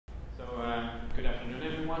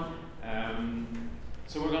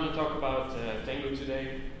So we're going to talk about Tengu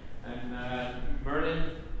today, and Merlijn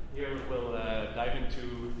here will dive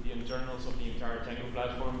into the internals of the entire Tengu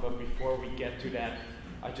platform. But before we get to that,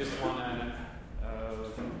 I just want to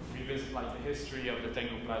revisit like the history of the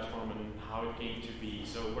Tengu platform and how it came to be.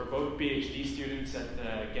 So we're both PhD students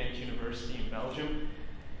at Ghent University in Belgium.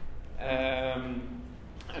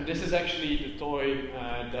 And this is actually the toy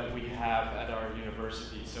that we have at our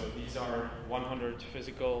university. So these are 100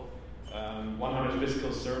 physical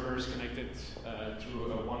servers connected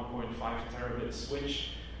through a 1.5 terabit switch,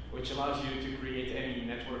 which allows you to create any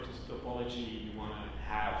network topology you want to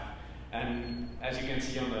have. And as you can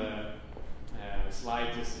see on the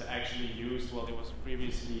slide, this is actually used, well, it was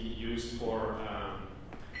previously used for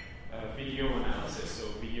video analysis, so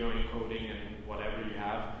video encoding and whatever you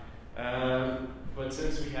have. But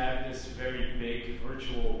since we had this very big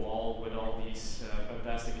virtual wall with all these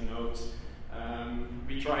fantastic nodes,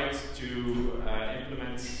 we tried to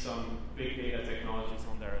implement some big data technologies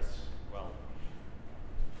on there as well.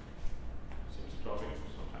 Seems dropping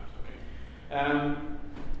sometimes, okay.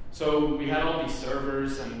 So we had all these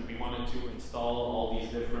servers and we wanted to install all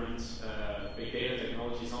these different big data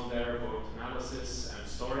technologies on there, both analysis and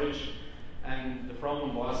storage. And the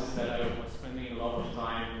problem was is that I was spending a lot of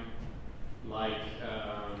time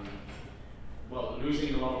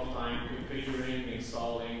losing a lot of time configuring,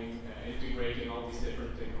 installing, integrating all these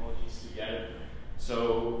different technologies together.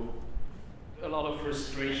 So a lot of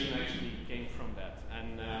frustration actually came from that.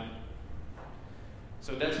 And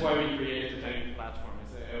so that's why we created the Tengu platform.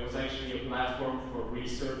 It was actually a platform for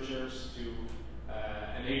researchers to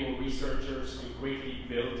enable researchers to quickly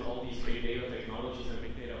build all these big data technologies and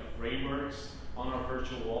big data frameworks on our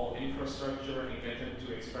virtual wall infrastructure and get them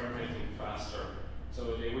to experimenting faster.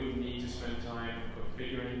 So they wouldn't need to spend time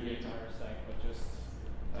configuring the entire stack, but just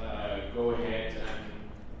go ahead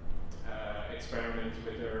and experiment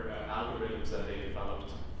with their algorithms that they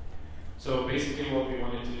developed. So basically what we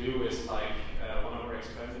wanted to do is like one of our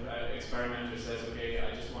experimenters says, okay,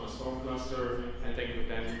 I just want a storm cluster, and Tengu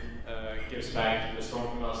then gives back the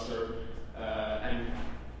storm cluster, and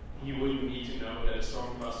he wouldn't need to know that a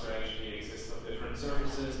storm cluster actually exists of different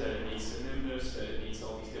services, that it needs the Nimbus, that it needs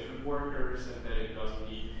all these different workers, and that it doesn't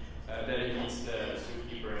need, that it needs the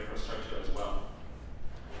zookeeper infrastructure as well.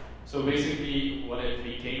 So basically what it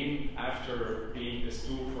became after being this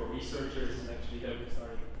tool for researchers is actually that we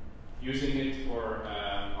started using it for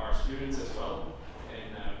our students as well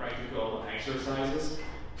in practical exercises.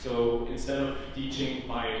 So instead of teaching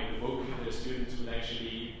by the book, the students would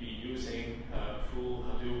actually be using full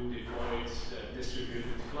Hadoop deployed distributed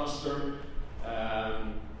cluster.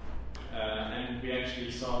 And we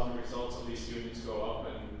actually saw the results of these students go up,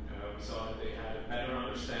 and we saw that they had a better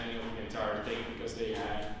understanding of the entire thing because they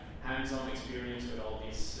had hands-on experience with all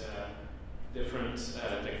these different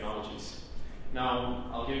technologies. Now,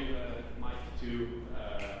 I'll give the mic to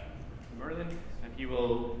Merlijn, and he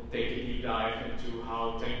will take a deep dive into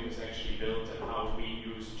how Tengu is actually built and how we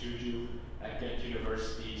use Juju at Ghent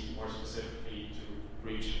University more specifically to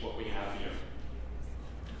reach what we have here.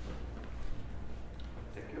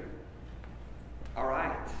 Thank you. All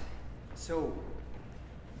right. So,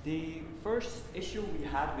 the first issue we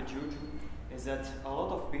had with Juju is that a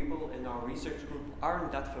lot of people in our research group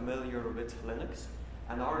aren't that familiar with Linux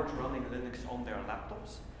and aren't running Linux on their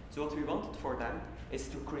laptops. So what we wanted for them is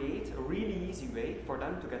to create a really easy way for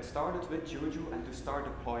them to get started with Juju and to start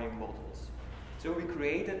deploying models. So we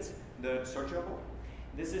created the searchable.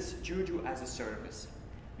 This is Juju as a service.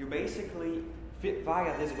 You basically,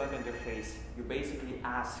 via this web interface, you basically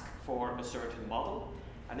ask for a certain model,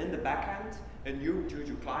 and in the backend, a new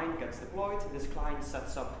Juju client gets deployed. This client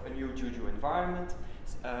sets up a new Juju environment,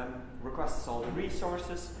 requests all the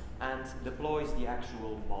resources, and deploys the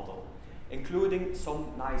actual model, including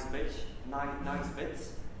some nice bits,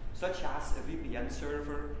 such as a VPN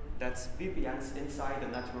server that VPNs inside the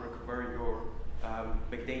network where your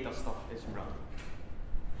big data stuff is run.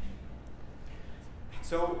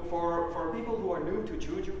 So for people who are new to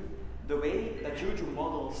Juju, the way that Juju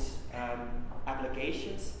models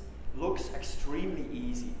applications looks extremely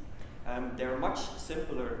easy. They're much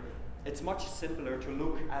simpler. It's much simpler to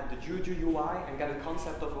look at the Juju UI and get a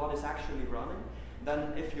concept of what is actually running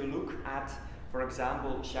than if you look at, for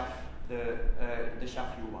example, the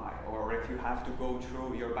Chef UI, or if you have to go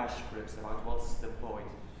through your bash scripts about what's deployed.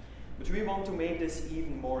 But we want to make this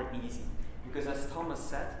even more easy, because as Thomas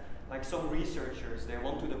said, like some researchers, they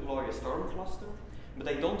want to deploy a storm cluster, but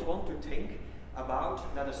they don't want to think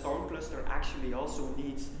about that a storm cluster actually also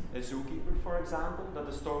needs a zookeeper, for example, that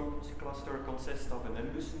the storm cluster consists of a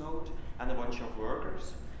Nimbus node and a bunch of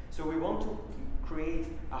workers. So we want to create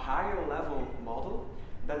a higher level model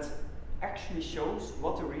that actually shows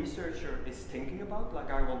what the researcher is thinking about.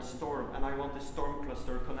 Like, I want Storm, and I want the Storm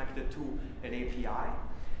cluster connected to an API,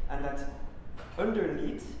 and that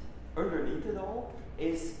underneath it all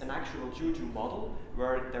is an actual Juju model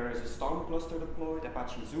where there is a Storm cluster deployed,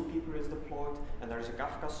 Apache Zookeeper is deployed, and there's a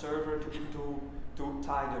Kafka server to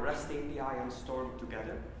tie the REST API and Storm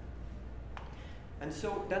together. And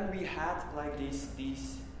so then we had like these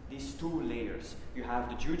two layers. You have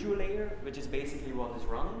the Juju layer, which is basically what is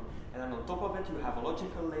running, and then on top of it you have a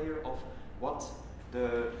logical layer of what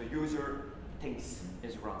the user thinks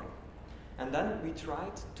is running. And then we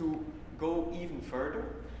tried to go even further,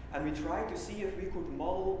 and we tried to see if we could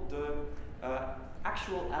model the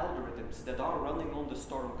actual algorithms that are running on the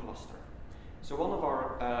Storm cluster. So one of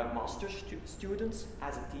our master's students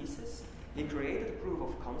has a thesis. He created a proof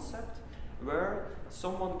of concept where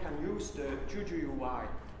someone can use the Juju UI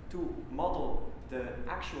to model the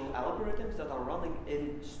actual algorithms that are running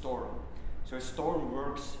in Storm. So Storm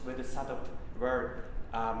works with a setup where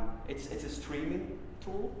it's a streaming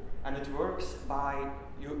tool, and it works by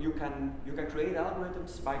you can create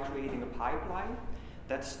algorithms by creating a pipeline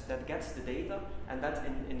that gets the data, and that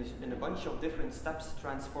in a bunch of different steps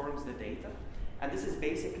transforms the data. And this is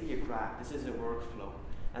basically a graph. This is a workflow.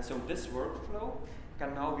 And so this workflow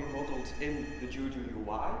can now be modeled in the Juju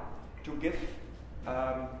UI to give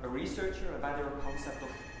a researcher a better concept of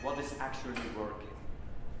what is actually working,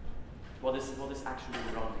 what is actually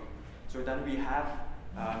running. So then we have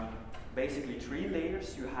basically three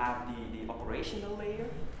layers. You have the operational layer,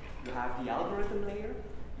 you have the algorithm layer,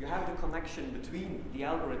 you have the connection between the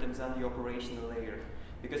algorithms and the operational layer.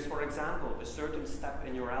 Because, for example, a certain step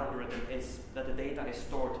in your algorithm is that the data is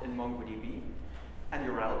stored in MongoDB, and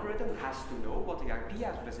your algorithm has to know what the IP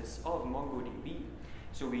address is of MongoDB.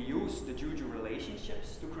 So we use the Juju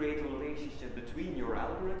relationships to create a relationship between your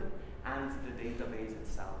algorithm and the database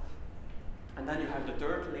itself. And then you have the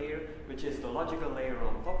third layer, which is the logical layer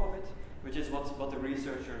on top of it, which is what the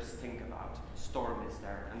researchers think about. Storm is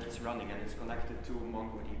there, and it's running, and it's connected to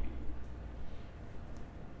MongoDB.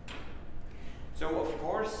 So of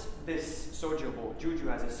course, this Sojobo, Juju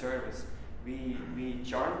as a service, we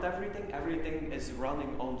charmed everything. Everything is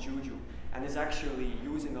running on Juju, and is actually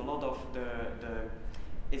using a lot of the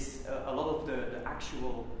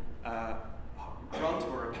actual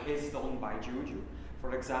grunt work is done by Juju.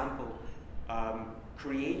 For example,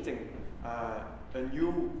 creating a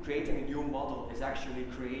new model is actually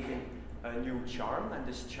creating a new charm, and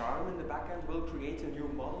this charm in the backend will create a new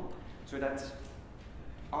model, so that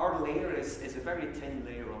our layer is a very thin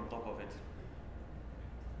layer on top of it.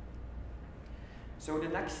 So the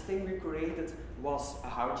next thing we created was a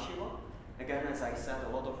Hauchiwa. Again, as I said, a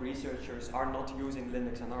lot of researchers are not using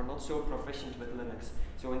Linux and are not so proficient with Linux.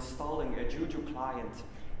 So installing a Juju client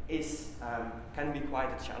can be quite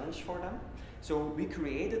a challenge for them. So we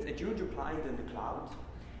created a Juju client in the cloud.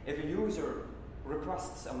 If a user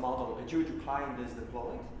requests a model, a Juju client is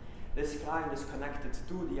deployed. This client is connected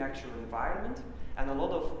to the actual environment, and a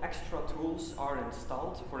lot of extra tools are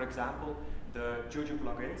installed. For example, the Juju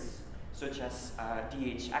plugins, such as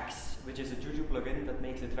DHX, which is a Juju plugin that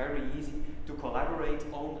makes it very easy to collaborate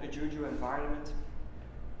on a Juju environment.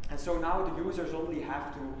 And so now the users only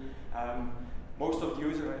have to, most of the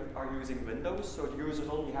users are using Windows, so the users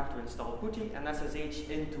only have to install PuTTY and SSH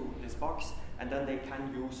into this box, and then they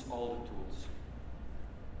can use all the tools.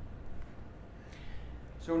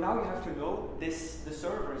 So now you have to know the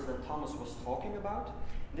servers that Thomas was talking about.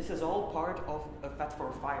 This is all part of a Fat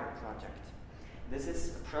for Fire project. This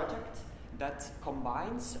is a project that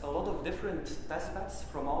combines a lot of different testbeds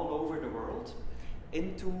from all over the world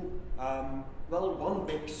into, one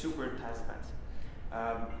big super testbed.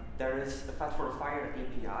 There is a Fat for Fire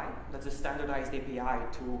API. That's a standardized API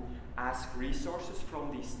to ask resources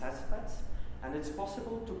from these testbeds. And it's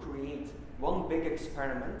possible to create one big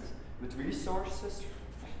experiment with resources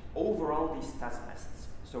over all these testbeds.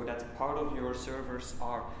 So that part of your servers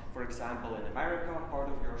are, for example, in America, part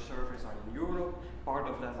of your servers are in Europe, part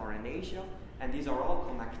of them are in Asia, and these are all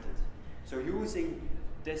connected. So using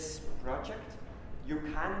this project, you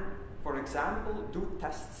can, for example, do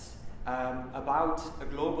tests about a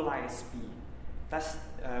global ISP.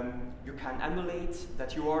 You can emulate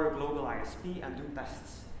that you are a global ISP and do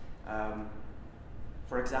tests.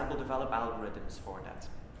 For example, develop algorithms for that.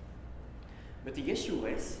 But the issue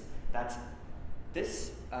is that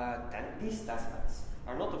these testbeds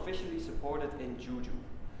are not officially supported in Juju.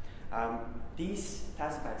 These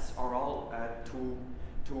testbeds are all to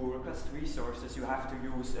request resources. You have to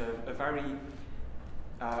use a very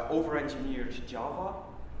over-engineered Java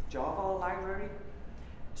library.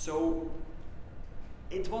 So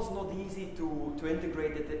it was not easy to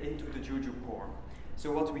integrate it into the Juju core.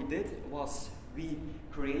 So what we did was we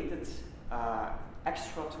created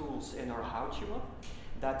extra tools in our Qrama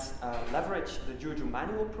that leverage the Juju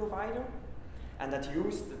manual provider and that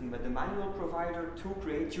use the manual provider to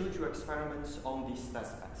create Juju experiments on these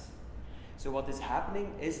test beds. So what is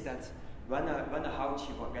happening is that when a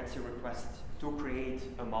Qrama gets a request to create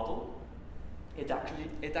a model, it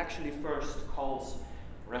actually first calls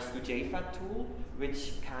rest2jfat tool,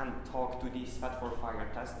 which can talk to these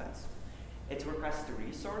fat4fire test beds. It requests the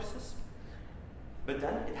resources, but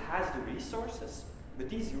then it has the resources, but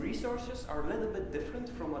these resources are a little bit different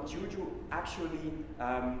from what Juju actually,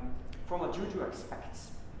 from what Juju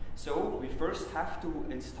expects. So we first have to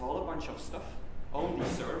install a bunch of stuff on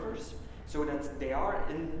these servers so that they are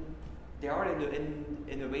in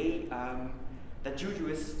a way that Juju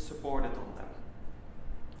is supported on them.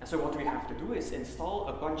 And so what we have to do is install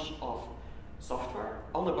a bunch of software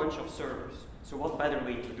on a bunch of servers. So what better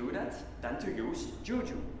way to do that than to use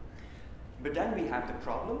Juju? But then we have the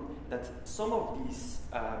problem that some of these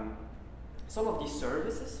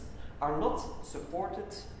services are not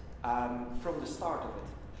supported from the start of it.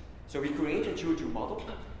 So we create a Juju model,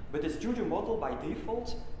 but this Juju model by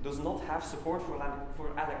default does not have support for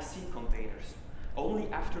LXC containers. Only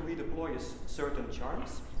after we deploy certain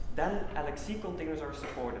charms, then LXC containers are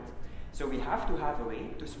supported. So we have to have a way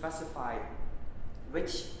to specify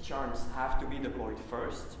which charms have to be deployed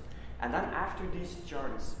first, and then after these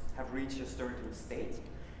charms have reached a certain state,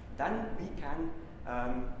 then we can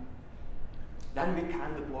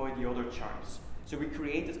deploy the other charms. So we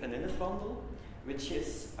created an init bundle, which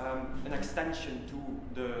is an extension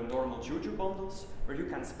to the normal Juju bundles, where you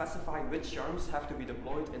can specify which charms have to be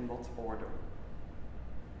deployed in what order.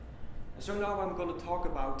 So now I'm going to talk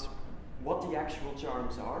about what the actual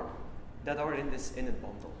charms are that are in this init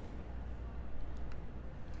bundle.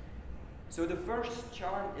 So the first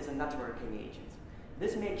charm is a networking agent.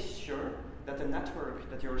 This makes sure that the network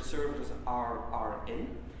that your servers are in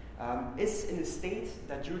is in a state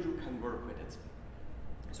that Juju can work with it.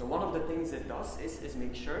 So one of the things it does is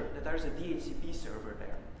make sure that there's a DHCP server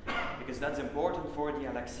there, because that's important for the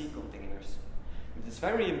LXC containers. It's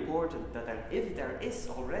very important that if there is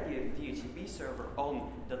already a DHCP server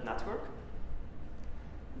on that network,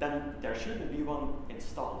 then there shouldn't be one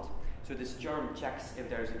installed. So this charm checks if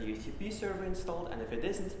there's a DHCP server installed, and if it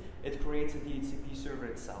isn't, it creates a DHCP server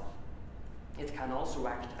itself. It can also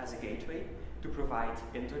act as a gateway to provide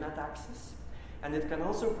internet access, and it can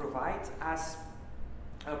also provide as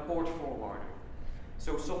a port forwarder.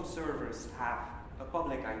 So some servers have a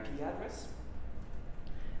public IP address,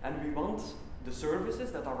 and we want the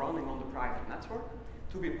services that are running on the private network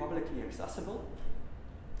to be publicly accessible.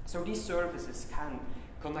 So these services can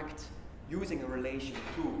connect using a relation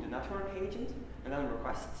to the network agent, and then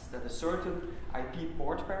requests that a certain IP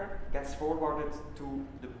port pair gets forwarded to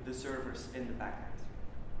the servers in the backend.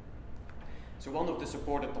 So one of the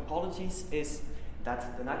supported topologies is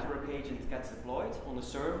that the network agent gets deployed on a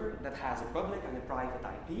server that has a public and a private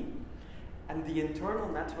IP, and the internal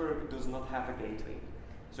network does not have a gateway.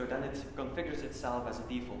 So then it configures itself as a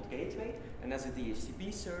default gateway and as a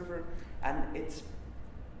DHCP server, and it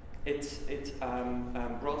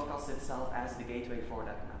broadcasts itself as the gateway for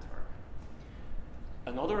that network.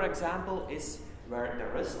 Another example is where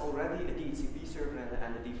there is already a DHCP server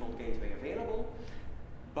and a default gateway available,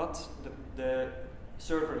 but the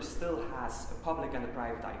server still has a public and a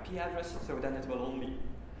private IP address, so then it will only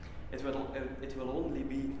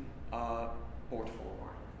be a port forward.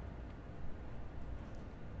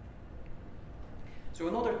 So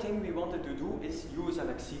another thing we wanted to do is use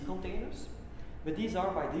LXC containers, but these are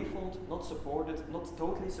by default not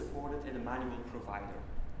totally supported in a manual provider.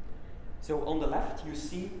 So on the left you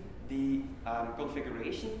see the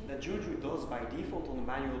configuration that Juju does by default on a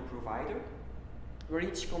manual provider, where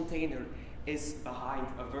each container is behind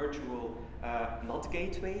a virtual NOT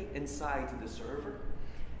gateway inside the server.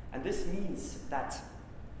 And this means that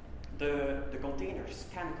the containers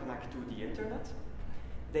can connect to the internet.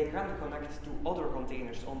 They can connect to other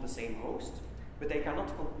containers on the same host, but they cannot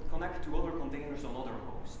connect to other containers on other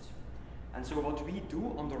hosts. And so what we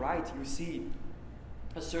do on the right, you see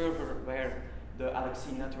a server where the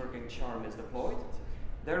LXC networking charm is deployed.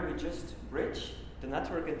 There we just bridge the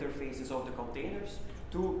network interfaces of the containers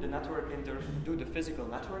to the physical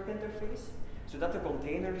network interface, so that the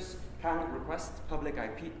containers can request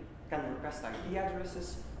IP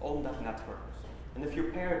addresses on that network. And if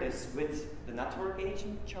you pair this with the network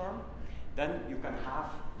agent charm, then you can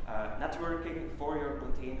have networking for your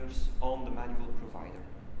containers on the manual provider.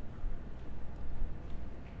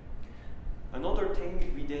 Another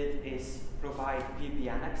thing we did did is provide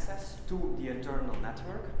VPN access to the internal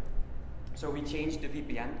network. So we changed the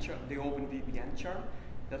the open VPN charm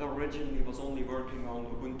that originally was only working on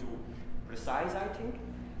Ubuntu Precise, I think,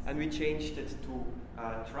 and we changed it to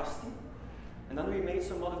Trusty. And then we made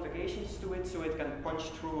some modifications to it so it can punch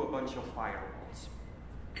through a bunch of firewalls.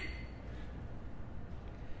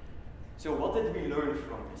 So what did we learn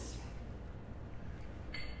from this?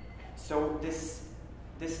 So this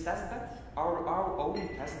testbed, our own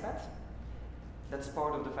testbed, that's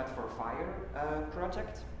part of the Fed for Fire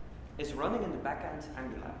project, is running in the backend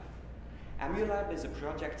Emulab. Emulab is a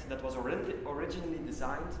project that was originally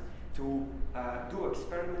designed to do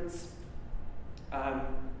experiments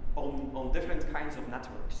on different kinds of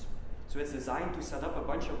networks. So it's designed to set up a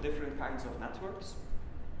bunch of different kinds of networks.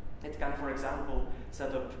 It can, for example,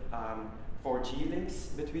 set up 4G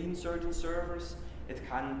links between certain servers. It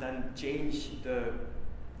can then change the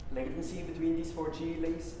latency between these 4G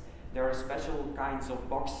links. There are special kinds of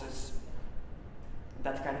boxes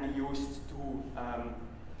that can be used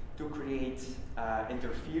to create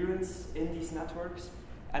interference in these networks.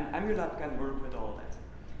 And Emulab can work with all that.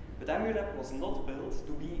 But Emulab was not built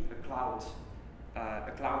to be a cloud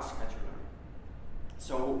scheduler.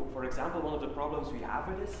 So, for example, one of the problems we have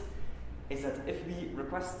with this is that if we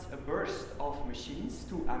request a burst of machines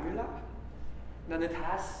to Emulab, then it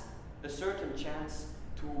has a certain chance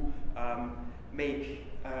to make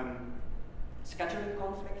scheduling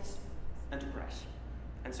conflicts and to crash.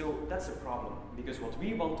 And so that's a problem, because what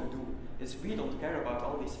we want to do is we don't care about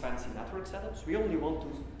all these fancy network setups. We only want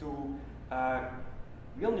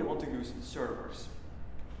to use servers.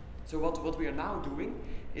 So what we are now doing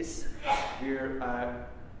is we're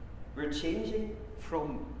changing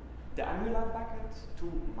from the Emulab backend to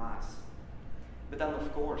MAS. But then,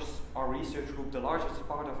 of course, our research group, the largest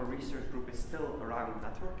part of our research group, is still around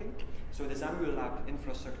networking. So this Emulab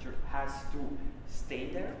infrastructure has to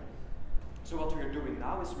stay there. So what we're doing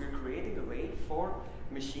now is we're creating a way for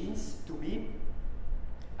machines to be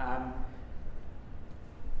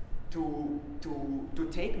to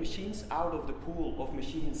take machines out of the pool of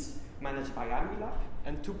machines managed by Emulab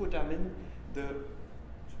and to put them in the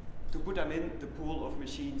pool of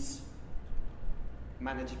machines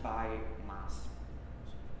managed by MAS.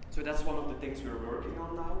 So that's one of the things we're working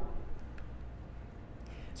on now.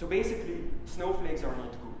 So basically, snowflakes are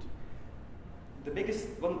not good.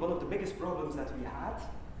 One of the biggest problems that we had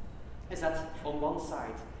is that on one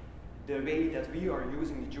side, the way that we are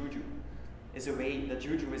using Juju is a way that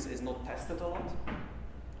Juju is not tested a lot.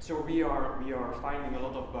 So we are finding a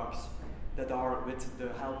lot of bugs that are, with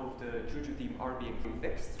the help of the Juju team, are being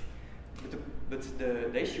fixed. But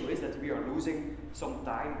the issue is that we are losing some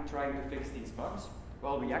time trying to fix these bugs,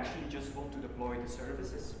 while we actually just want to deploy the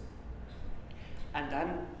services. And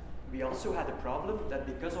then we also had a problem that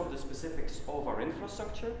because of the specifics of our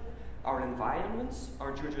infrastructure, our environments,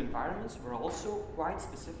 our Juju environments, were also quite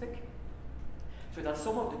specific, so that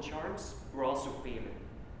some of the charms were also failing.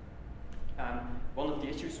 One of the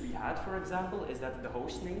issues we had, for example, is that the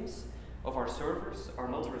host names of our servers are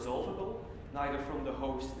not resolvable, neither from the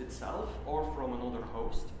host itself or from another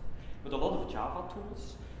host. But a lot of Java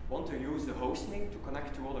tools want to use the host name to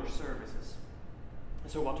connect to other services.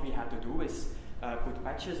 So what we had to do is put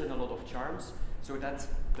patches in a lot of charms so that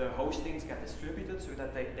the host names get distributed so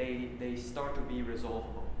that they start to be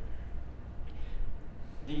resolvable.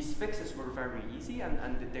 These fixes were very easy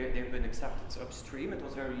and they've been accepted upstream. It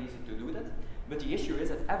was very easy to do that. But the issue is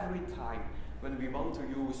that every time when we want to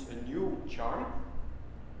use a new charm,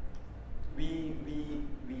 we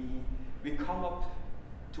come up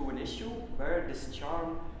to an issue where this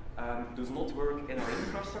charm does not work in our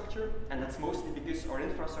infrastructure, and that's mostly because our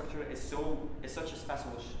infrastructure is such a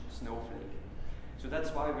special snowflake. So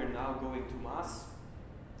that's why we're now going to MAS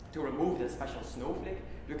to remove that special snowflake,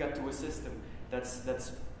 to get to a system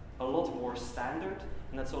that's a lot more standard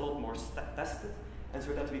and that's a lot more tested, and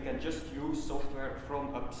so that we can just use software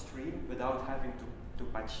from upstream without having to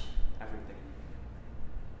patch everything.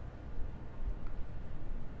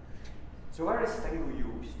 So where is Tengu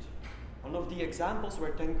used? One of the examples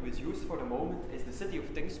where Tengu is used for the moment is the City of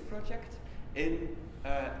Things project in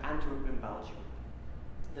Antwerp in Belgium.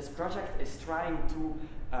 This project is trying to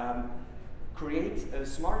create a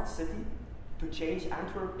smart city, to change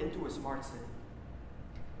Antwerp into a smart city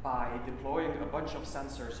by deploying a bunch of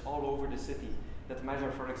sensors all over the city that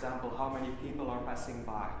measure, for example, how many people are passing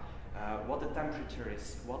by, what the temperature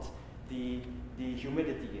is, what the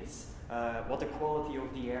humidity is, what the quality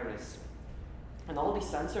of the air is. And all these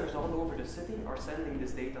sensors all over the city are sending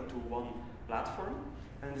this data to one platform.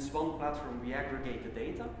 And in this one platform, we aggregate the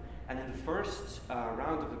data. And in the first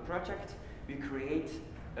round of the project, we create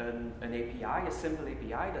an API, a simple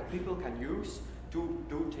API that people can use to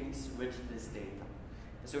do things with this data.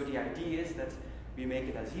 So the idea is that we make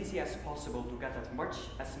it as easy as possible to get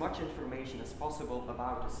as much information as possible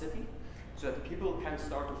about the city, so that people can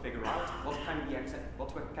start to figure out what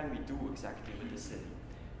can we do exactly with the city.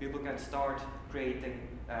 People can start creating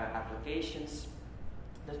applications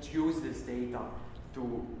that use this data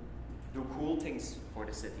to do cool things for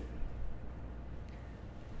the city.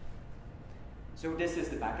 So this is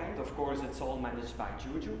the backend. Of course, it's all managed by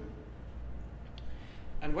Juju.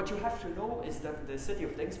 And what you have to know is that the City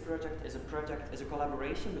of Things project is a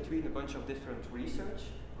collaboration between a bunch of different research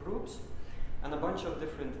groups and a bunch of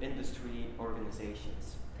different industry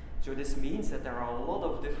organizations. So this means that there are a lot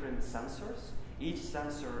of different sensors. Each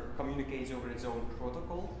sensor communicates over its own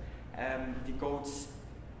protocol, encodes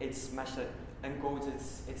its messages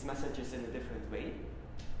in a different way.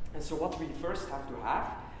 And so what we first have to have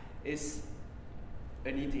is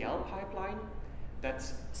an ETL pipeline that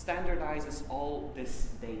standardizes all this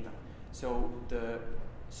data. So the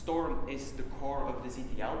Storm is the core of this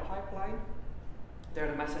ETL pipeline. There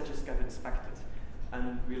the messages get inspected,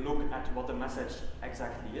 and we look at what the message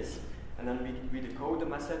exactly is, and then we decode the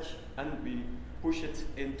message and we push it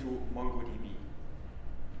into MongoDB.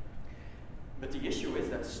 But the issue is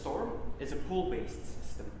that Storm is a pull-based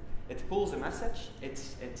system. It pulls a message, it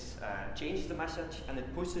changes the message, and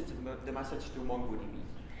it pushes the message to MongoDB.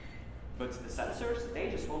 But the sensors,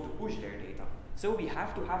 they just want to push their data. So we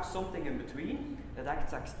have to have something in between that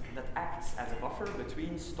acts as a buffer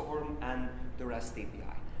between Storm and the REST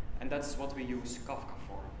API. And that's what we use Kafka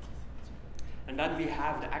for. And then we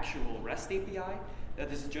have the actual REST API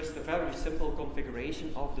that is just a very simple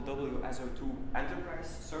configuration of the WSO2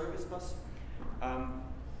 enterprise service bus,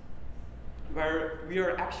 where we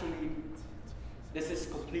are actually, this is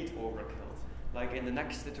complete overkill. Like in the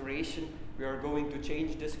next iteration, we are going to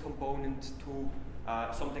change this component to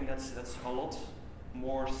something that's a lot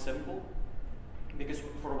more simple, because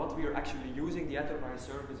for what we are actually using the enterprise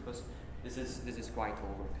service bus, this is quite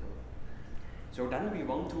overkill. So then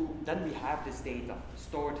we have this data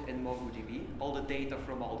stored in MongoDB, all the data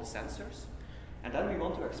from all the sensors, and then we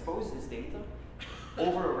want to expose this data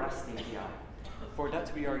over a REST API. For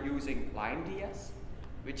that we are using LimeDS,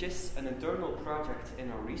 which is an internal project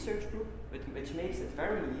in our research group, which makes it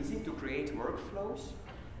very easy to create workflows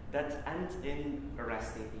that end in a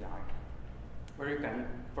REST API, where you can,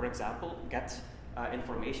 for example, get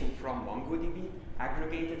information from MongoDB,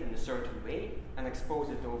 aggregate it in a certain way, and expose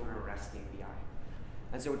it over a REST API.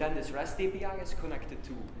 And so then this REST API is connected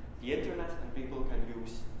to the internet, and people can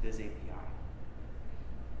use this API.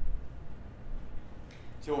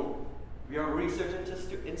 So we are a research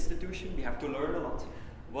institution, we have to learn a lot.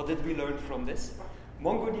 What did we learn from this?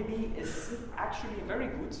 MongoDB is actually very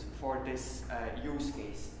good for this use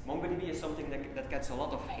case. MongoDB is something that gets a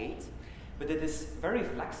lot of hate, but it is very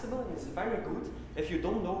flexible and it's very good if you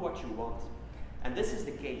don't know what you want. And this is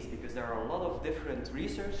the case because there are a lot of different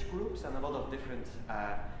research groups and a lot of different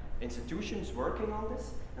institutions working on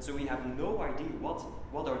this. And so we have no idea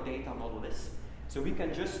what our data model is. So we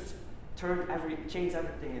can just change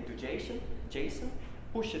everything into JSON,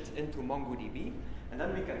 push it into MongoDB, and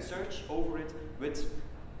then we can search over it with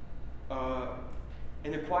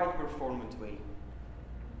in a quite performant way.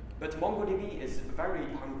 But MongoDB is very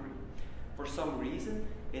hungry. For some reason,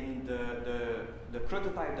 in the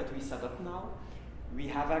prototype that we set up now, we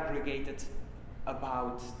have aggregated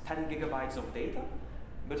about 10 gigabytes of data,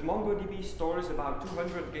 but MongoDB stores about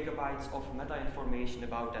 200 gigabytes of meta information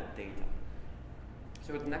about that data.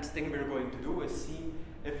 So the next thing we're going to do is see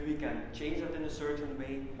if we can change that in a certain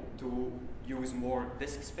way to use more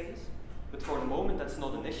disk space. But for the moment, that's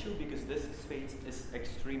not an issue because disk space is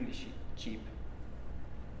extremely cheap.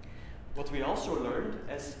 What we also learned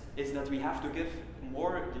is that we have to give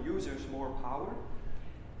the users more power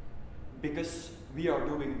because we are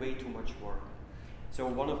doing way too much work. So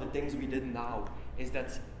one of the things we did now is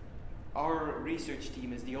that our research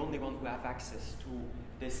team is the only one who have access to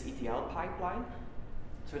this ETL pipeline.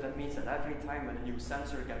 So that means that every time when a new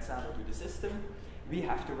sensor gets added to the system, we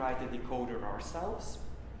have to write a decoder ourselves.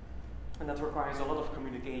 And that requires a lot of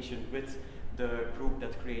communication with the group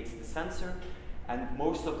that creates the sensor. And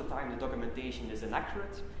most of the time the documentation is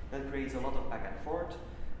inaccurate. That creates a lot of back and forth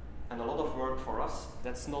and a lot of work for us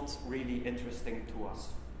that's not really interesting to us.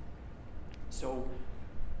 So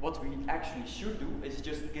what we actually should do is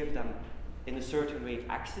just give them in a certain way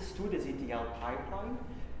access to this ETL pipeline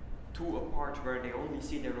to a part where they only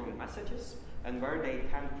see their own messages and where they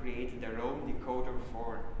can create their own decoder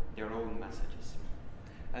for their own messages.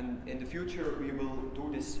 And in the future, we will do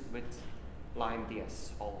this with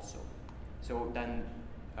LimeDS also. So then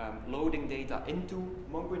loading data into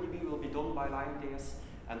MongoDB will be done by LionDS,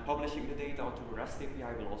 and publishing the data onto a REST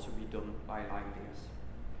API will also be done by LionDS.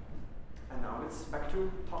 And now it's back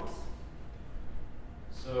to Thomas.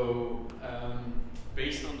 So,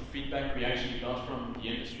 based on the feedback we actually got from the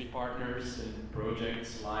industry partners and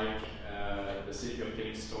projects like the City of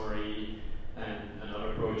Ghent story and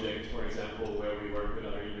another project, for example, where we work with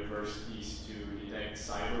other universities to detect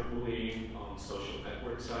cyberbullying on social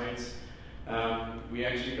network sites, we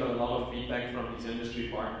actually got a lot of feedback from these industry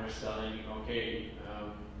partners telling, okay,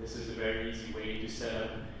 this is a very easy way to set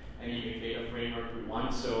up any big data framework we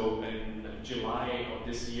want. So in July of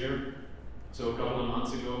this year, so a couple of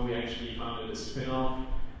months ago, we actually founded a spin-off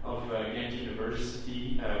of Ghent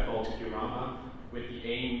University called Qrama, with the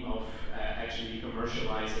aim of actually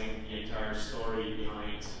commercializing the entire story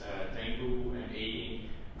behind Tengu and aiding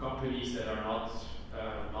companies that are not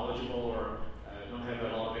knowledgeable or don't have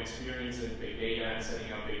a lot of experience in big data and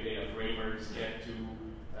setting up big data frameworks get to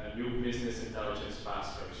new business intelligence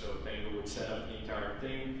faster. So Tengu would set up the entire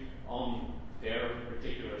thing on their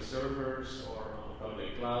particular servers or on a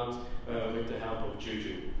public cloud with the help of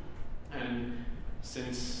Juju. And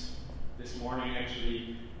since this morning,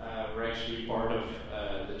 actually, we're actually part of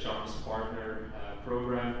the Charmer's Partner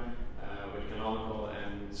program with Canonical,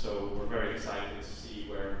 and so we're very excited to see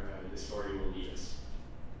where this story will lead us.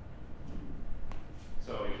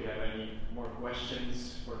 So if you have any more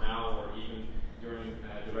questions for now or even during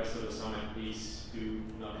the rest of the summit, please do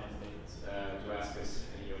not hesitate to ask us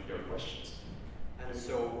any of your questions. And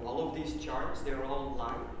so all of these charts, they're all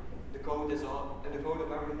online. The code is all, and the code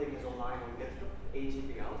of everything is online on GitHub,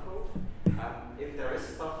 AGPL code. If there is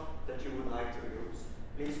stuff that you would like to use,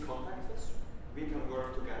 please contact us. We can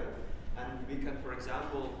work together, and we can, for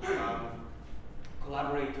example,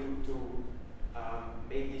 collaborate to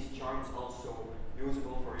make these charts also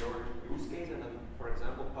usable for your use case, and then, for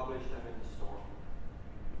example, publish them in the store.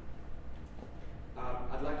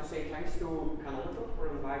 I'd like to say thanks to Canonical for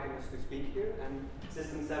inviting us to speak here, and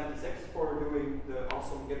System 76 for doing the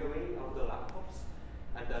awesome giveaway of the laptops,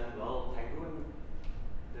 and then, well, Tengu and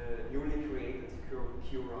the newly created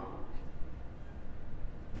Qrama.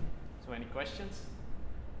 So any questions?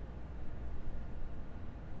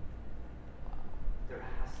 There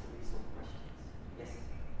has to be some questions. Yes?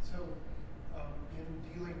 So, in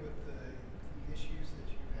dealing with the issues that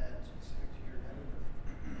you had specific to your network,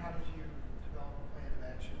 how did you develop a plan of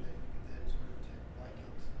action that you could then sort of apply to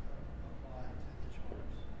the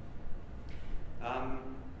charts?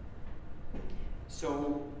 So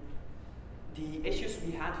the issues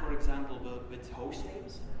we had, for example, with host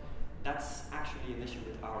names, that's actually an issue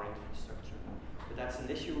with our infrastructure. But that's an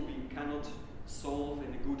issue we cannot solve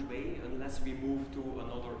in a good way unless we move to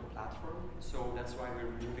another platform. So that's why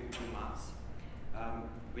we're moving to Mass,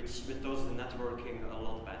 which does the networking a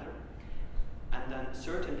lot better. And then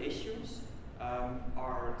certain issues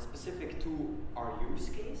are specific to our use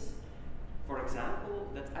case. For example,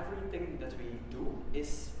 that everything that we do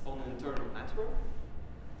is on an internal network,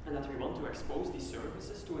 and that we want to expose these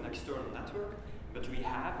services to an external network, but we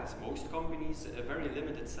have, as most companies, a very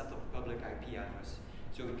limited set of public IP address.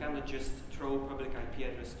 So we cannot just throw public IP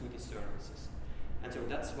address to these services. And so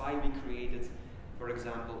that's why we created, for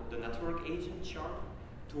example, the network agent chart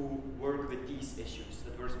to work with these issues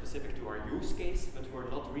that were specific to our use case, but were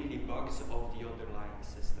not really bugs of the underlying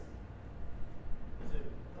system. Okay,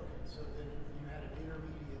 so then you had an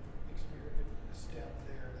intermediate step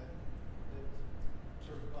there that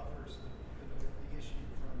sort of buffers the issue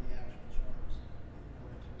from the actual charts that you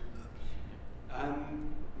wanted to reduce.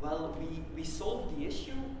 Well, we solved the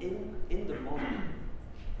issue in the model,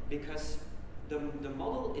 because the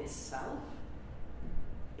model itself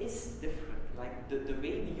is different. Like the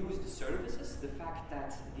way we use the services, the fact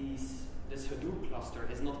that this Hadoop cluster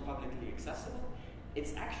is not publicly accessible,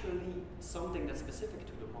 it's actually something that's specific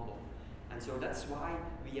to the model. And so that's why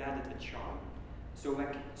we added a chart, so we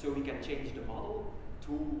can change the model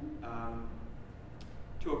to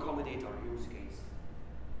accommodate our use case.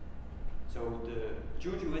 So the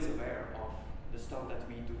Juju is aware of the stuff that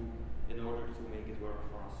we do in order to make it work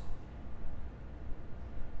for us.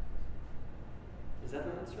 Is that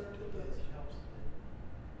an answer to the question?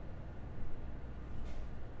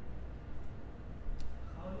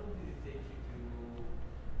 How long did it take you to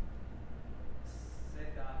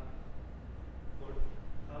set up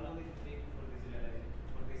how long did it take for this thing to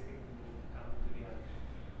come to reality?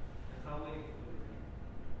 And how many people did it?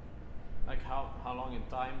 Like how long in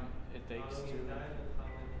time it takes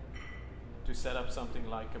to set up something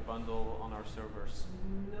like a bundle on our servers?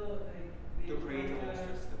 No, like to create a whole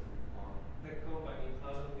system. The company,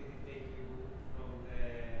 how long did it take you from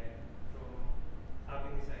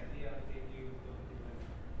having this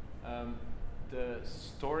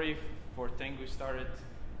story for Tengu started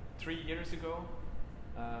 3 years ago.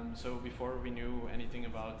 So before we knew anything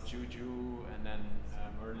about Juju, and then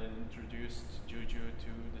Merlijn introduced Juju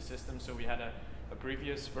to the system. So we had a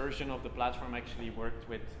previous version of the platform actually worked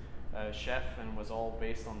with Chef and was all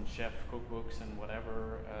based on Chef cookbooks and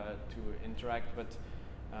whatever to interact. But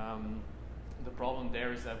the problem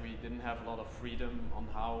there is that we didn't have a lot of freedom on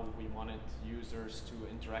how we wanted users to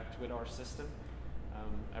interact with our system.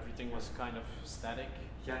 Everything was kind of static.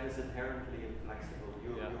 Chef is inherently inflexible.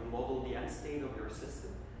 You model the end state of your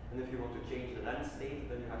system, and if you want to change the end state,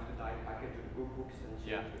 then you have to dive back into the cookbooks and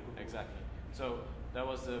change the cookbooks. Exactly. So that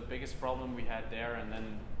was the biggest problem we had there, and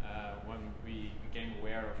then when we became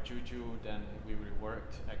aware of Juju, then we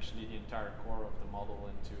reworked actually the entire core of the model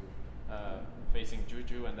into facing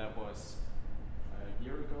Juju, and that was a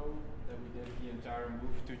year ago that we did the entire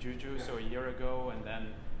move to Juju, so a year ago, and then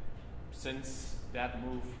since that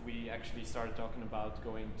move, we actually started talking about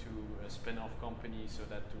going to a spin-off company, so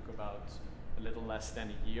that took about a little less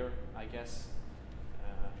than a year, I guess.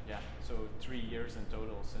 So 3 years in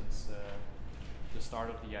total since the start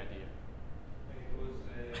of the idea. And it was,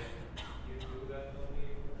 you do that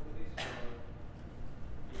only for this, or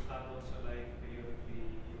you have also like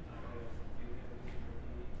periodically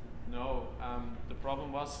No, the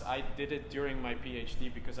problem was I did it during my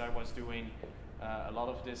PhD because I was doing a lot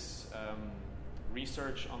of this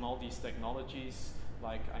research on all these technologies.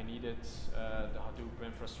 Like I needed the Hadoop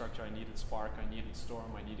infrastructure, I needed Spark, I needed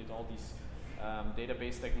Storm, I needed all these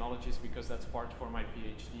database technologies because that's part for my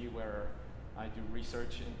PhD where I do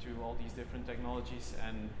research into all these different technologies,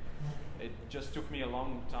 and it just took me a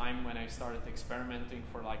long time when I started experimenting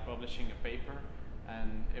for like publishing a paper,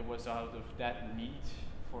 and it was out of that need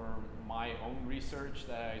for my own research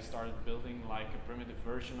that I started building like a primitive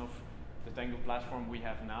version of the Tengu platform we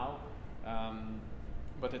have now.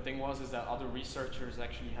 But the thing was is that other researchers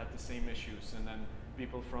actually had the same issues, and then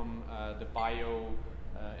people from the bio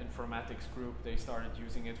informatics group, they started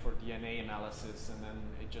using it for DNA analysis, and then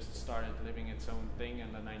it just started living its own thing,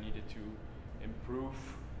 and then I needed to improve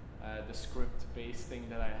the script-based thing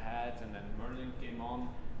that I had, and then Merlijn came on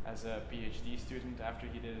as a PhD student after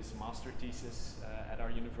he did his master thesis at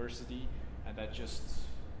our university, and that just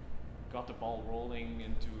got the ball rolling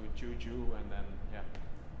into Juju, and then,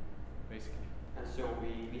 basically. And so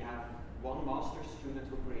we have one master student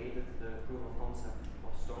who created the proof of concept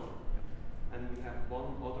of Storm, and we have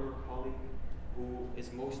one other colleague who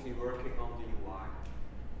is mostly working on the UI.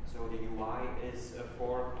 So the UI is a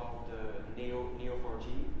form of the Neo4j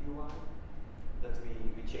UI that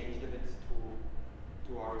we changed a bit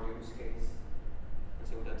to our use case. And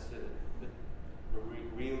so that's the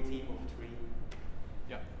real team of 3.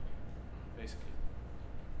 Yeah, basically.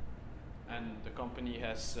 And the company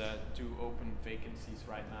has 2 open vacancies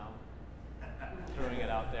right now. Throwing it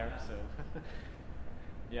out there, so.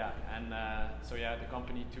 The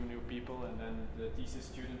company 2 new people, and then the thesis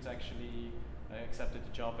student actually accepted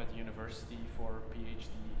the job at the university for PhD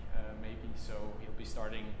maybe, so he'll be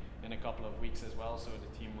starting in a couple of weeks as well, so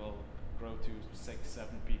the team will grow to 6-7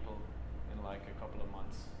 people in like a couple of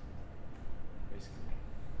months, basically.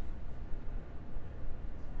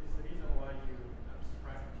 Is the reason why you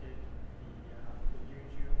abstracted the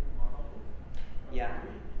Juju model? Yeah.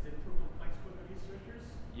 Is it too complex for the researchers?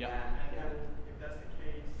 Yeah. And if that's the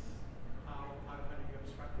case, how do you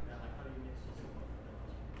abstract that? Like how do you make it so simple for them?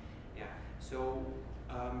 Yeah. So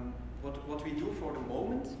what we do for the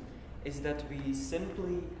moment is that we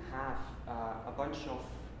simply have a bunch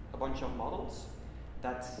of models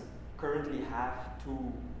that currently have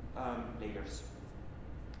 2 layers.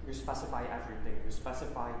 You specify everything. You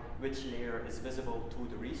specify which layer is visible to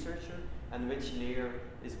the researcher and which layer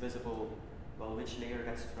is visible, which layer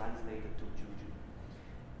gets translated to Juju.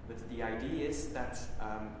 But the idea is that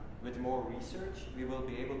with more research, we will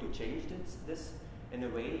be able to change this in a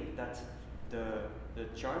way that the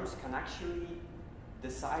charms can actually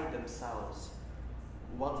decide themselves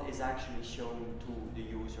what is actually shown to the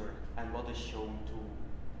user and what is shown to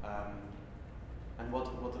and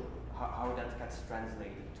how that gets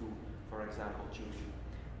translated to, for example, Juju.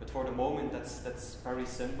 But for the moment, that's very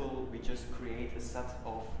simple. We just create a set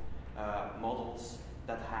of models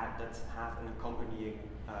that have an accompanying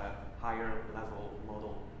higher level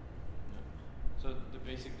model. So the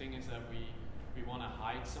basic thing is that we want to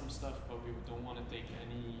hide some stuff, but we don't want to take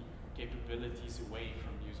any capabilities away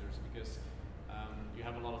from users, because you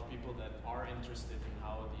have a lot of people that are interested in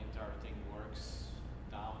how the entire thing works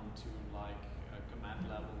down to like a command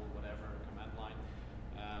level, whatever, command line.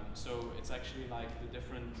 So it's actually like the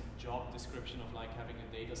different job description of like having a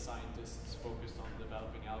data scientist focused on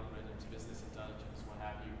developing algorithms, business intelligence, what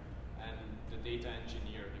have you, and the data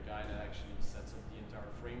engineer, the guy that actually sets up the entire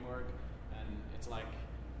framework, and it's like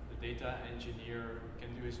the data engineer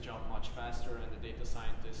can do his job much faster, and the data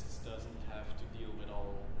scientist doesn't have to deal with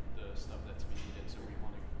all the stuff that's needed. So we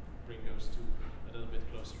want to bring those two a little bit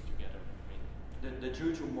closer together. The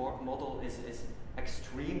Juju model is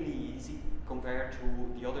extremely easy compared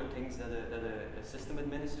to the other things that a system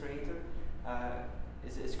administrator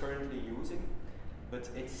is currently using, but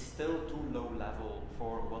it's still too low level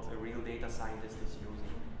for what a real data scientist is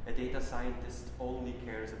using. A data scientist only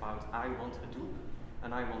cares about, I want Hadoop,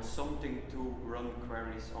 and I want something to run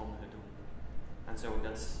queries on Hadoop. And so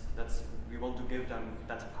that's we want to give them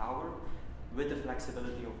that power with the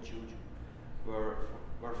flexibility of Juju, where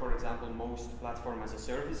for example, most platform as a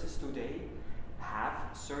services today have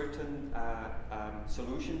certain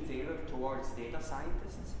solution tailored towards data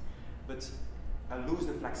scientists, but lose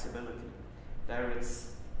the flexibility. There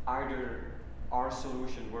it's either our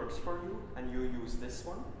solution works for you and you use this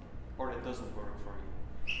one, or it doesn't work for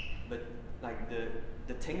you. But like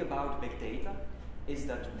the thing about big data is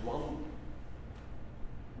that one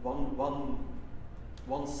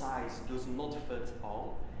size does not fit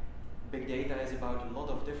all. Big data is about a lot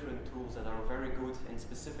of different tools that are very good in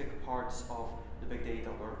specific parts of the big data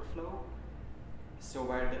workflow. So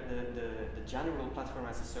where the general platform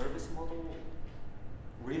as a service model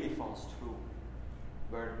really falls through,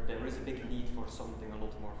 where there is a big need for something a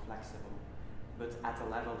lot more flexible, but at a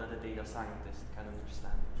level that a data scientist can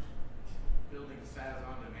understand. Building SaaS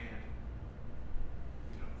on demand.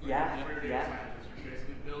 Yeah. For data scientists, you're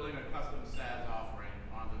basically building a custom SaaS offering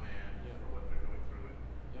on demand for what they're going through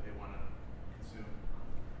and they want to consume.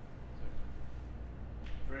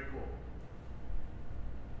 Very cool.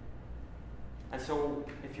 And so,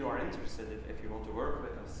 if you are interested, if you want to work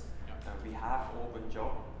with us, we have open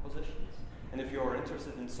job positions. And if you are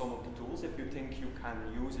interested in some of the tools, if you think you can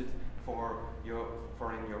use it for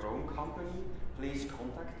in your own company, please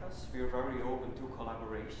contact us. We are very open to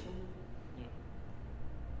collaboration.